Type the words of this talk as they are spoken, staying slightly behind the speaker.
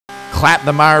clap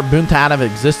the Marbunta out of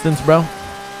existence, bro?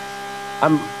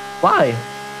 Why?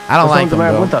 I don't like them,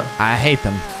 bro. I hate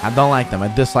them. I don't like them. I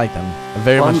dislike them. I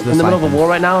very much dislike them. I'm in the middle of a war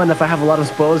right now, and if I have a lot of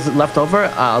spoils left over,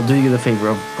 I'll do you the favor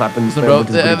of clapping. So, bro,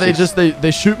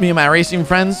 they shoot me and my racing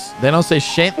friends. They don't say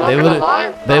shit. They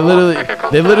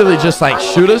literally just like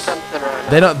shoot us.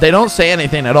 They don't say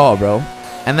anything at all, bro.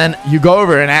 And then you go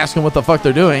over and ask them what the fuck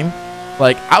they're doing.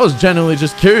 Like, I was genuinely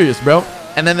just curious, bro.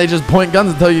 And then they just point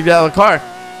guns until you get out of the car.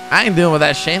 I ain't dealing with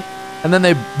that shit. And then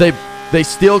they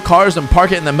steal cars and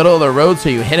park it in the middle of the road so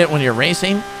you hit it when you're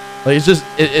racing. Like, it's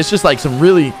just like some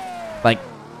really like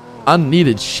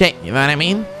unneeded shit. You know what I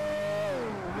mean?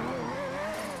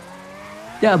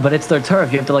 Yeah, but it's their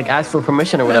turf. You have to like ask for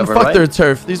permission or whatever. Fuck their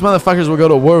turf. These motherfuckers will go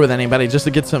to war with anybody just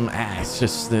to get some. It's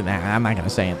just. I'm not gonna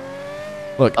say it.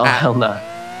 Look. Oh hell no.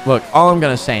 Look. All I'm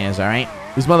gonna say is, all right.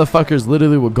 These motherfuckers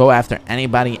literally will go after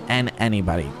anybody and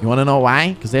anybody. You want to know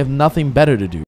why? Because they have nothing better to do.